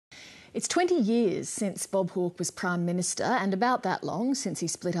It's 20 years since Bob Hawke was Prime Minister, and about that long since he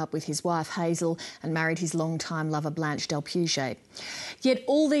split up with his wife Hazel and married his longtime lover Blanche Delpuget. Yet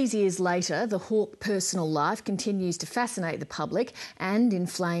all these years later, the Hawke personal life continues to fascinate the public and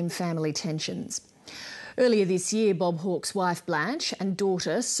inflame family tensions. Earlier this year, Bob Hawke's wife Blanche and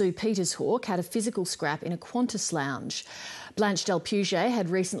daughter Sue Pieters-Hawke had a physical scrap in a Qantas lounge. Blanche Delpuget had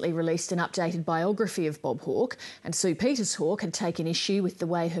recently released an updated biography of Bob Hawke, and Sue Pieters-Hawke had taken issue with the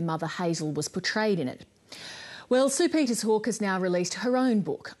way her mother Hazel was portrayed in it. Well, Sue Pieters-Hawke has now released her own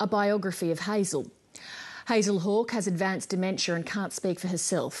book, a biography of Hazel. Hazel Hawke has advanced dementia and can't speak for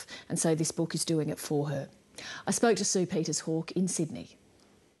herself, and so this book is doing it for her. I spoke to Sue Pieters-Hawke in Sydney.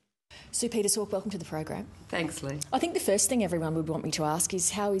 Sue Pieters-Hawke, welcome to the program. Thanks, Leigh. I think the first thing everyone would want me to ask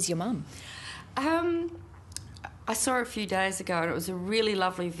is, how is your mum? I saw her a few days ago and it was a really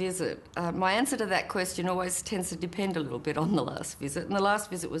lovely visit. My answer to that question always tends to depend a little bit on the last visit, and the last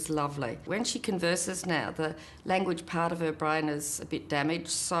visit was lovely. When she converses now, the language part of her brain is a bit damaged,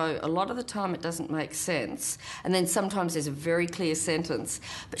 so a lot of the time it doesn't make sense, and then sometimes there's a very clear sentence,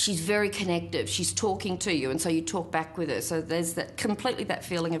 but she's very connective. She's talking to you, and so you talk back with her, so there's completely that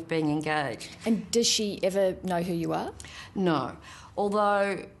feeling of being engaged. And does she ever know who you are? No.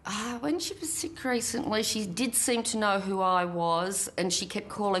 Although, when she was sick recently, she did seem to know who I was, and she kept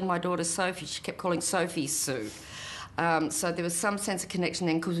calling my daughter Sophie. She kept calling Sophie Sue. So there was some sense of connection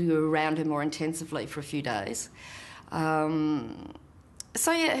then because we were around her more intensively for a few days.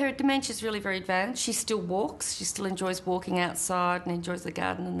 So yeah, her dementia's really very advanced. She still walks. She still enjoys walking outside and enjoys the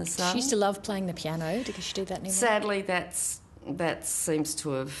garden and the sun. She used to love playing the piano. Does she do that anymore? Sadly, that seems to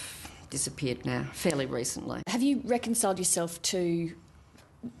have disappeared now, fairly recently. Have you reconciled yourself to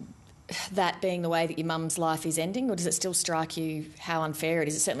that being the way that your mum's life is ending, or does it still strike you how unfair it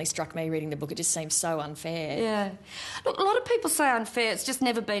is? It certainly struck me reading the book. It just seems so unfair. Yeah. Look, a lot of people say unfair. It's just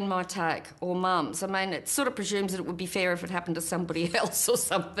never been my take, or mum's. I mean, it sort of presumes that it would be fair if it happened to somebody else or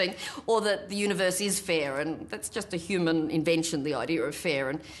something, or that the universe is fair, and that's just a human invention, the idea of fair.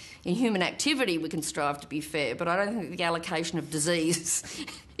 And in human activity, we can strive to be fair, but I don't think the allocation of disease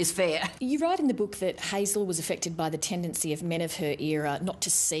is fair. You write in the book that Hazel was affected by the tendency of men of her era not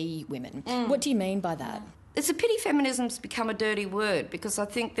to see women. What do you mean by that? It's a pity feminism's become a dirty word, because I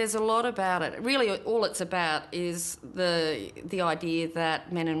think there's a lot about it. Really, all it's about is the idea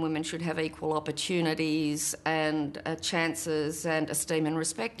that men and women should have equal opportunities and chances and esteem and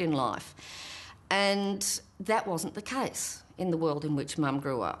respect in life. And that wasn't the case in the world in which Mum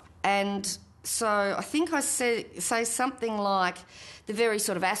grew up. And so I think I say something like the very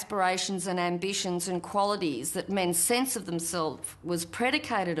sort of aspirations and ambitions and qualities that men's sense of themselves was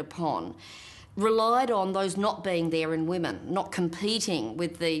predicated upon relied on those not being there in women, not competing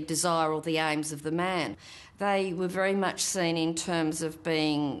with the desire or the aims of the man. They were very much seen in terms of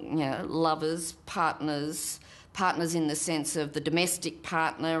being, lovers, partners in the sense of the domestic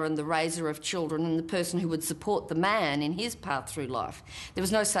partner and the raiser of children and the person who would support the man in his path through life. There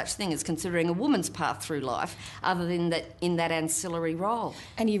was no such thing as considering a woman's path through life other than that in that ancillary role.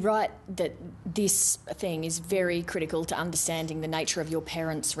 And you write that this thing is very critical to understanding the nature of your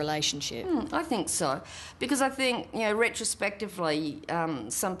parents' relationship. I think so, because I think, retrospectively,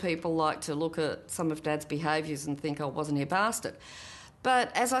 some people like to look at some of Dad's behaviours and think, oh, wasn't he a bastard?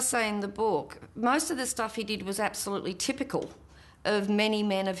 But as I say in the book, most of the stuff he did was absolutely typical of many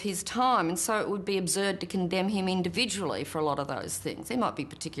men of his time, and so it would be absurd to condemn him individually for a lot of those things. There might be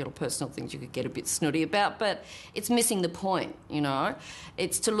particular personal things you could get a bit snooty about, but it's missing the point,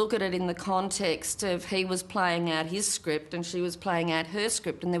 It's to look at it in the context of he was playing out his script and she was playing out her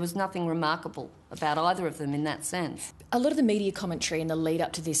script, and there was nothing remarkable about either of them in that sense. A lot of the media commentary in the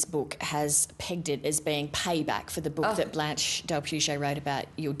lead-up to this book has pegged it as being payback for the book that Blanche Delpuget wrote about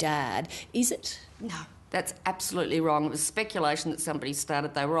your dad. Is it? No. That's absolutely wrong. It was speculation that somebody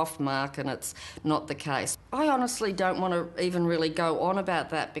started. They were off mark, and it's not the case. I honestly don't want to even really go on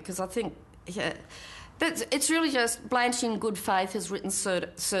about that, because I think, it's really just Blanche in good faith has written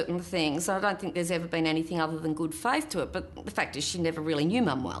certain things. I don't think there's ever been anything other than good faith to it, but the fact is she never really knew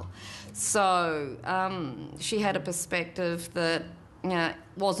Mum well. So she had a perspective that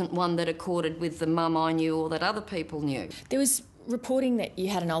wasn't one that accorded with the Mum I knew or that other people knew. There was reporting that you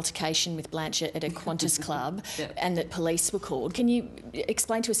had an altercation with Blanche at a Qantas club and that police were called. Can you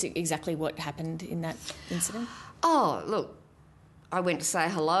explain to us exactly what happened in that incident? Oh, look, I went to say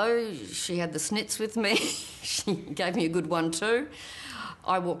hello. She had the snits with me. She gave me a good one too.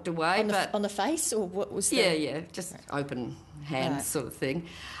 I walked away. On the face, or what was the... Yeah, just open hands sort of thing.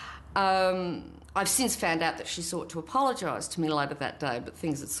 I've since found out that she sought to apologise to me later that day, but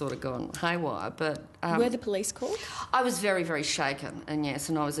things had sort of gone haywire. But were the police called? I was very, very shaken, and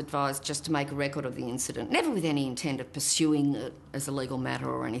I was advised just to make a record of the incident, never with any intent of pursuing it as a legal matter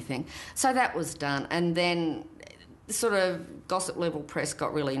or anything. So that was done, and then the sort of gossip level press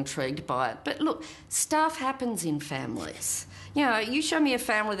got really intrigued by it. But look, stuff happens in families. You show me a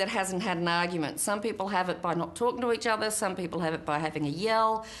family that hasn't had an argument. Some people have it by not talking to each other, some people have it by having a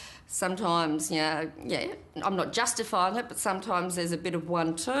yell. Sometimes, I'm not justifying it, but sometimes there's a bit of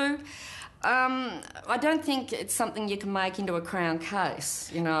one too. I don't think it's something you can make into a Crown case,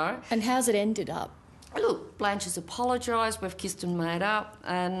 And how's it ended up? Look, Blanche has apologised, we've kissed and made up,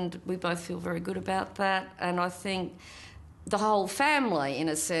 and we both feel very good about that. And I think the whole family, in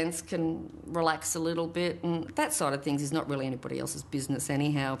a sense, can relax a little bit, and that side of things is not really anybody else's business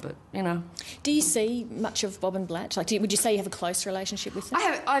anyhow, but, Do you see much of Bob and Blanche? Would you say you have a close relationship with them?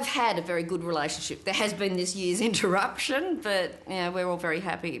 I've had a very good relationship. There has been this year's interruption, but, we're all very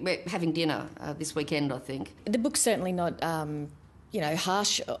happy. We're having dinner this weekend, I think. The book's certainly not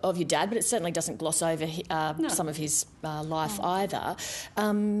harsh of your dad, but it certainly doesn't gloss over some of his life either.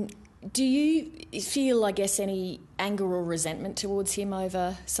 Do you feel, I guess, any anger or resentment towards him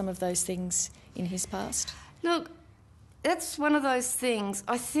over some of those things in his past? Look, that's one of those things.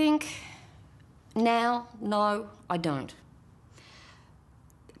 I think now, no, I don't.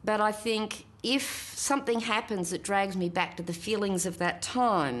 But I think if something happens that drags me back to the feelings of that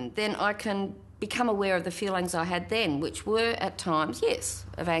time, then I can become aware of the feelings I had then, which were at times, yes,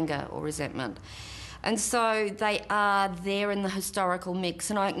 of anger or resentment. And so they are there in the historical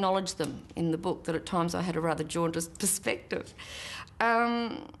mix, and I acknowledge them in the book, that at times I had a rather jaundiced perspective.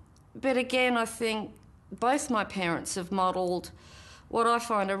 But again, I think both my parents have modelled what I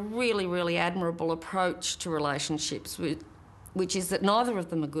find a really, really admirable approach to relationships, which is that neither of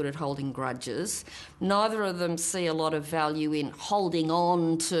them are good at holding grudges. Neither of them see a lot of value in holding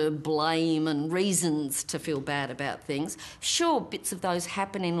on to blame and reasons to feel bad about things. Sure, bits of those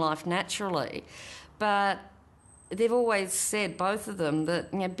happen in life naturally, but they've always said, both of them,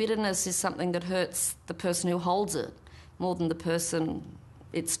 that bitterness is something that hurts the person who holds it more than the person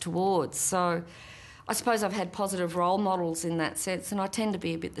it's towards. So I suppose I've had positive role models in that sense, and I tend to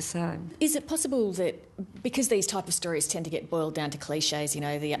be a bit the same. Is it possible that, because these type of stories tend to get boiled down to cliches,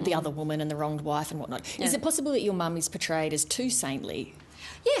 the other woman and the wronged wife and whatnot, is it possible that your mum is portrayed as too saintly?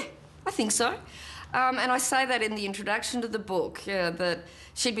 Yeah, I think so. And I say that in the introduction to the book, that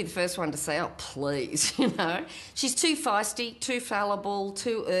she'd be the first one to say, oh, please, She's too feisty, too fallible,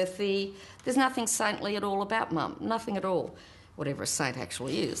 too earthy. There's nothing saintly at all about Mum, nothing at all, whatever a saint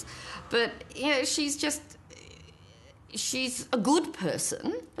actually is. But, she's a good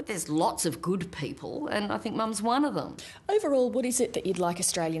person, but there's lots of good people, and I think Mum's one of them. Overall, what is it that you'd like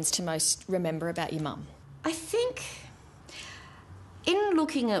Australians to most remember about your mum? I think, in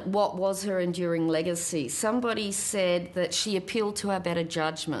looking at what was her enduring legacy, somebody said that she appealed to our better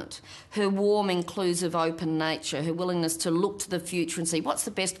judgment, her warm, inclusive, open nature, her willingness to look to the future and see what's the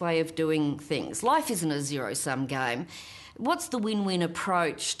best way of doing things. Life isn't a zero-sum game. What's the win-win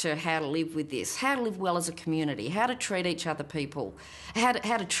approach to how to live with this, how to live well as a community, how to treat each other people, how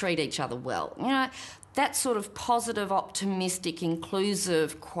to treat each other well. That sort of positive, optimistic,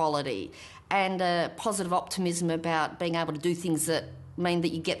 inclusive quality, and a positive optimism about being able to do things that mean that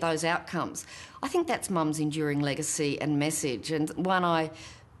you get those outcomes. I think that's Mum's enduring legacy and message, and one I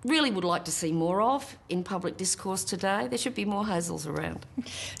really would like to see more of in public discourse today. There should be more Hazels around.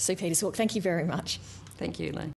 Sue Pieters-Hawke, thank you very much. Thank you, Leigh.